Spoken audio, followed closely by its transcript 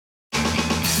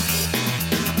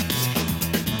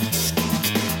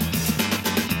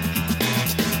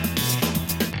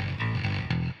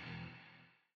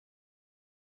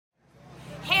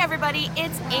everybody,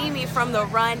 it's Amy from the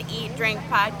Run, Eat, Drink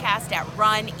podcast at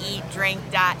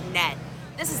runeatdrink.net.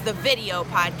 This is the video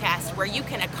podcast where you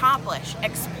can accomplish,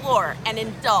 explore, and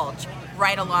indulge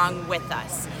right along with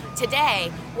us.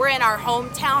 Today, we're in our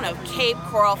hometown of Cape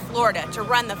Coral, Florida to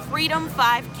run the Freedom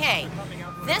 5K.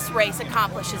 This race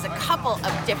accomplishes a couple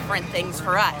of different things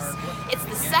for us. It's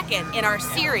the second in our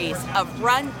series of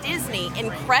Run Disney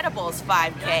Incredibles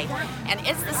 5K, and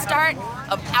it's the start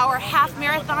of our half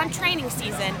marathon training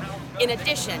season, in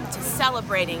addition to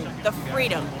celebrating the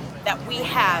freedom that we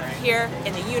have here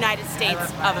in the United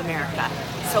States of America.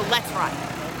 So let's run.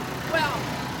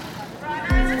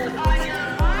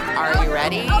 Are you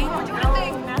ready?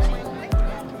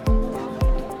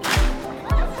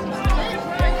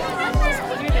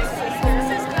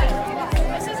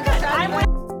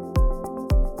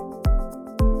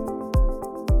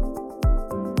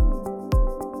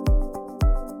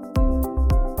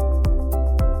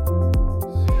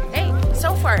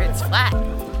 It's flat.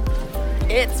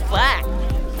 It's flat.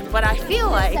 But I feel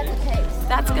like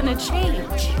that's gonna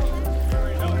change.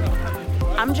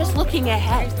 I'm just looking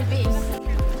ahead.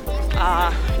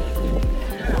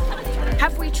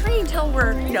 Have we trained till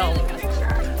we're no?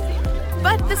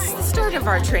 But this is the start of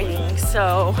our training,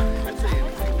 so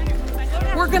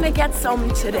we're gonna get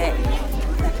some today.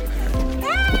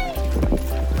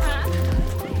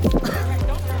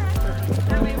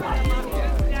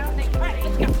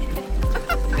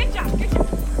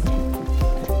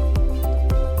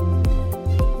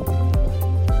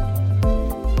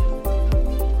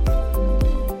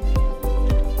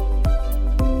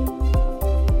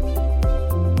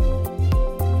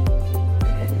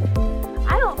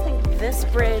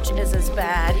 Bridge is as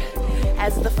bad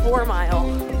as the 4 mile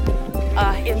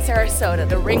in Sarasota,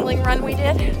 the Ringling Run we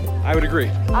did. I would agree.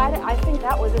 I think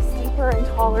that was a steeper and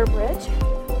taller bridge,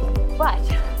 but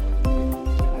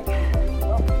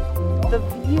the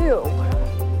view,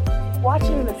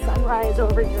 watching the sunrise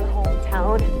over your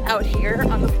hometown out here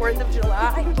on the 4th of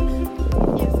July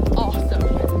is awesome.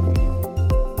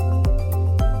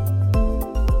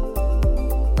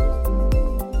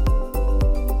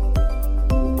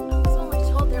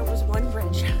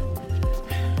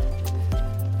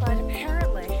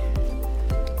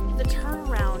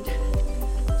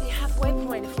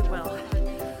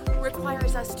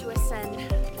 Requires us to ascend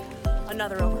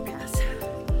another overpass.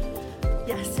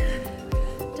 Yes.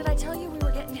 Did I tell you we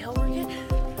were getting hill work in?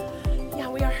 Yeah,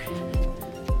 we are.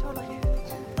 Totally.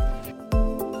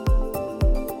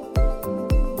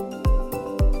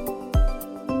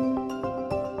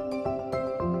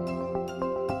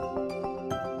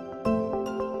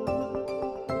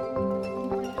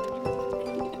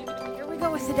 Here we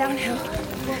go with the downhill.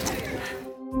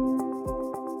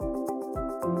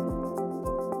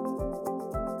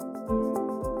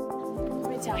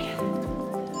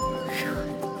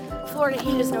 Florida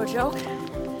heat is no joke.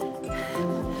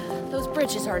 Those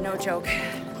bridges are no joke.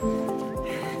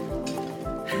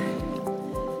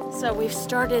 So we've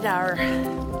started our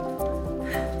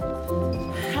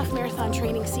half marathon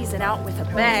training season out with a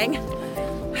bang.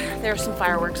 There are some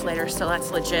fireworks later, so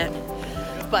that's legit.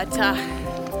 But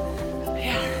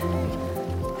yeah,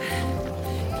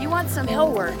 if you want some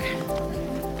hill work,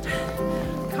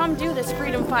 come do this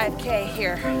Freedom 5K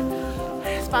here.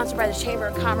 Sponsored by the Chamber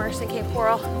of Commerce in Cape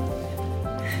Coral.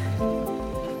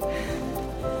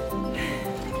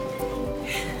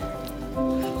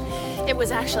 It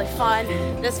was actually fun.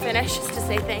 This finish is to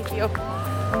say thank you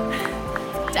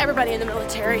to everybody in the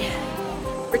military,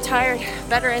 retired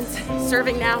veterans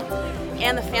serving now,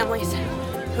 and the families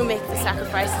who make the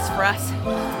sacrifices for us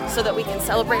so that we can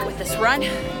celebrate with this run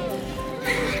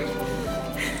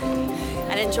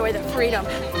and enjoy the freedom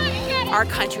our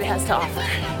country has to offer.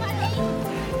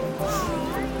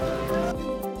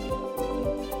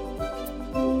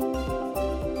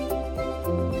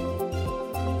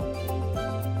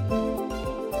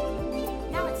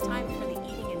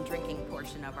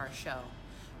 Of our show.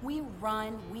 We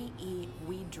run, we eat,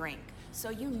 we drink. So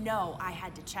you know I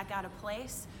had to check out a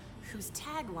place whose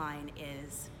tagline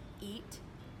is eat,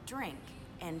 drink,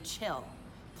 and chill.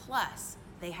 Plus,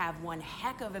 they have one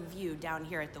heck of a view down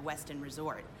here at the Westin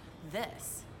Resort.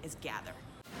 This is Gather.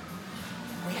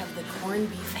 We have the corned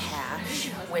beef hash,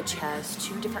 which has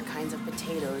 2 different kinds of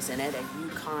potatoes in it. A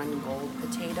Yukon Gold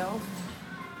potato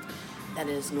that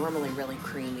is normally really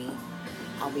creamy.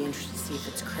 I'll be interested to see if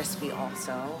it's crispy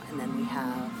also. And then we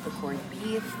have the corned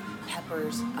beef,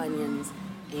 peppers, onions,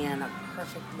 and a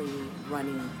perfectly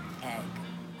running egg.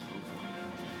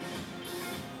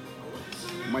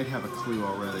 Might have a clue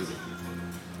already.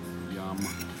 Yum.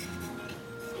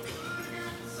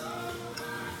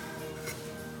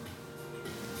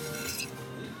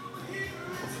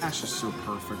 hash is so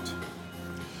perfect.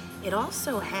 It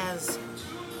also has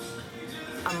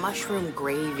a mushroom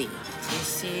gravy. You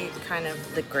see kind of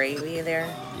the gravy there?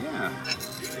 Yeah.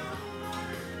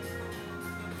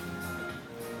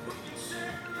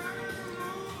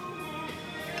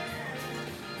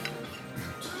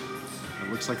 It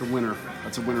looks like a winner.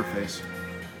 That's a winner face.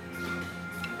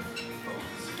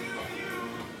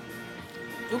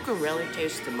 You can really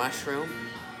taste the mushroom.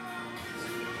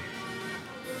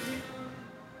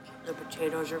 The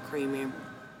potatoes are creamy.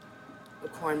 The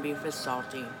corned beef is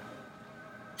salty.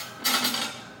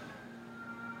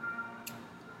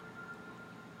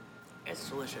 It's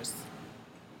delicious.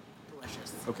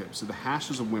 Delicious. Okay, so the hash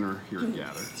is a winner here at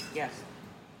Gather. Yes.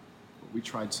 But we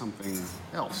tried something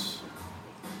else.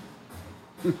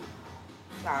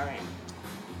 Sorry.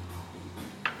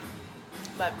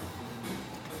 But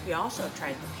we also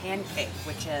tried the pancake,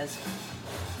 which has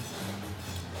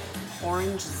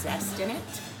orange zest in it.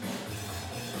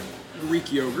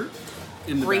 Greek yogurt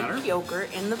in the batter. Greek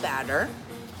yogurt in the batter.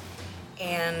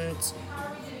 And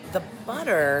the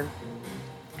butter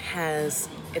has,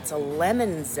 it's a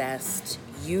lemon zest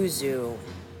yuzu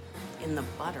in the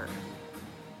butter.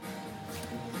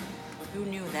 Who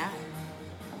knew that?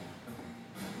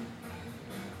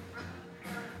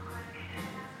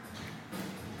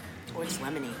 Oh, it's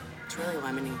lemony. It's really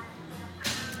lemony.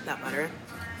 That butter.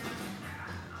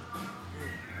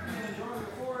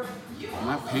 And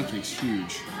that pancake's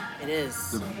huge. It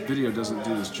is. The video doesn't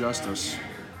do this justice.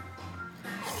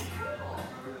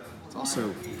 It's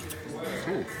also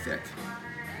kind of thick.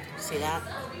 See that?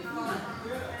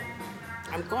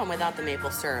 I'm going without the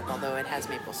maple syrup, although it has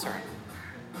maple syrup.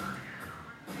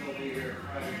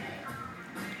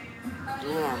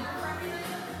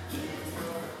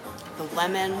 The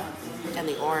lemon and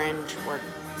the orange work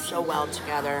so well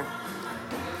together.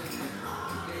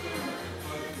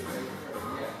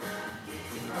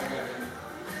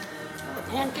 The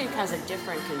pancake has a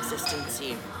different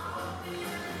consistency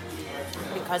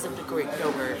because of the Greek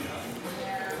yogurt.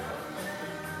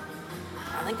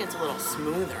 I think it's a little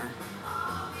smoother.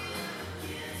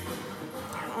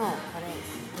 I don't know, but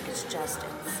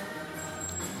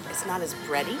it's not as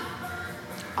bready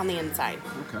on the inside.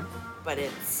 Okay. But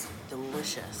it's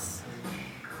delicious.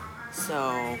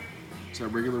 So, Is that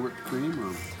regular whipped cream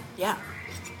or? yeah.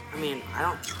 I mean,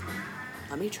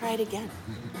 let me try it again.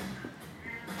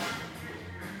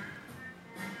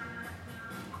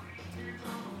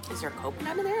 Is there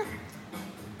coconut in there?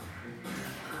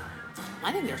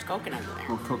 I think there's coconut in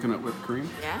there. Or coconut whipped cream?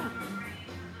 Yeah.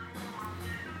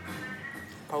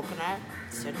 Coconut,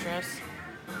 citrus,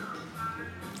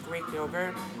 Greek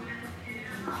yogurt.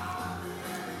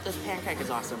 This pancake is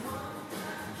awesome.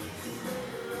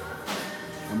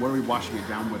 And what are we washing it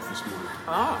down with this morning?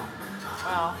 Oh,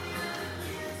 well,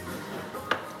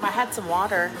 I had some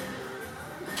water.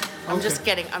 I'm Okay. just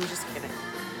kidding.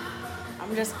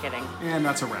 And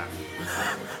that's a wrap.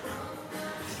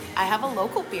 I have a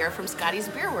local beer from Scotty's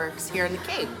Beer Works here in the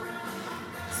Cape.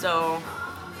 So,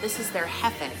 this is their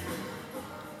Hefe.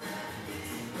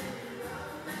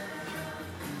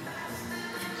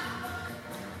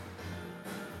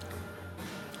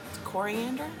 It's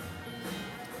coriander.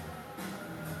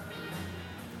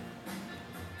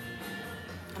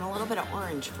 And a little bit of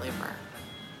orange flavor.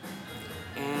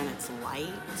 And it's light.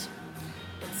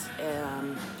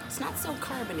 It's not so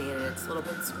carbonated, it's a little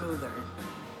bit smoother.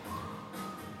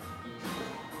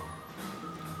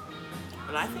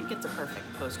 But I think it's a perfect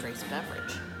post-race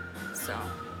beverage. So,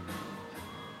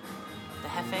 the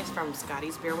Hefe's from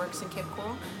Scotty's Beer Works in Cape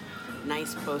Coral.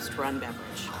 Nice post-run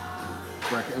beverage.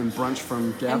 And brunch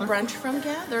from Gather? And brunch from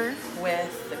Gather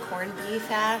with the corned beef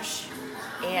hash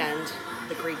and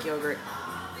the Greek yogurt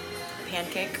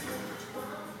pancake.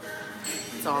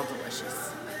 It's all delicious.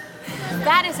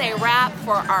 That is a wrap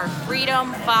for our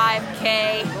Freedom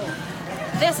 5K.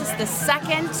 This is the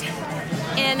second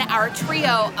in our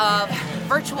trio of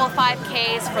virtual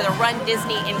 5Ks for the Run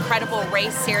Disney Incredible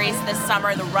Race Series this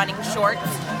summer, the running shorts.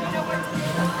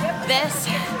 This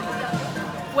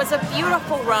was a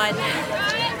beautiful run.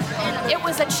 It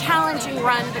was a challenging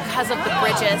run because of the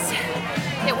bridges.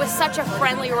 It was such a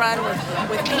friendly run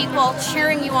with people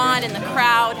cheering you on in the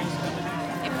crowd.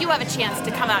 If you have a chance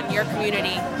to come out in your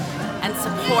community and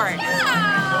support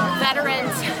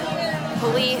veterans,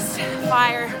 police,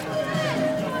 fire,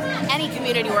 any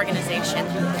community organization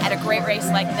at a great race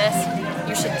like this,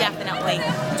 you should definitely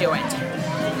do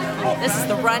it. This is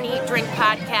the Run, Eat, Drink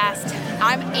podcast.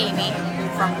 I'm Amy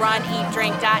from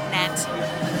runeatdrink.net.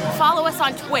 Follow us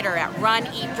on Twitter at Run,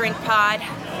 Eat, Drink Pod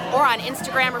or on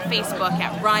Instagram or Facebook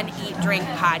at Run, Eat, Drink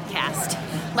Podcast.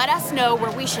 Let us know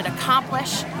where we should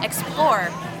accomplish, explore,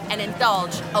 and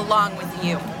indulge along with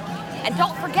you. And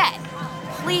don't forget,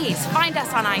 please find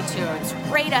us on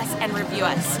iTunes, rate us, and review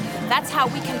us. That's how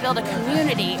we can build a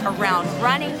community around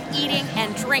running, eating,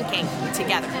 and drinking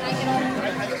together.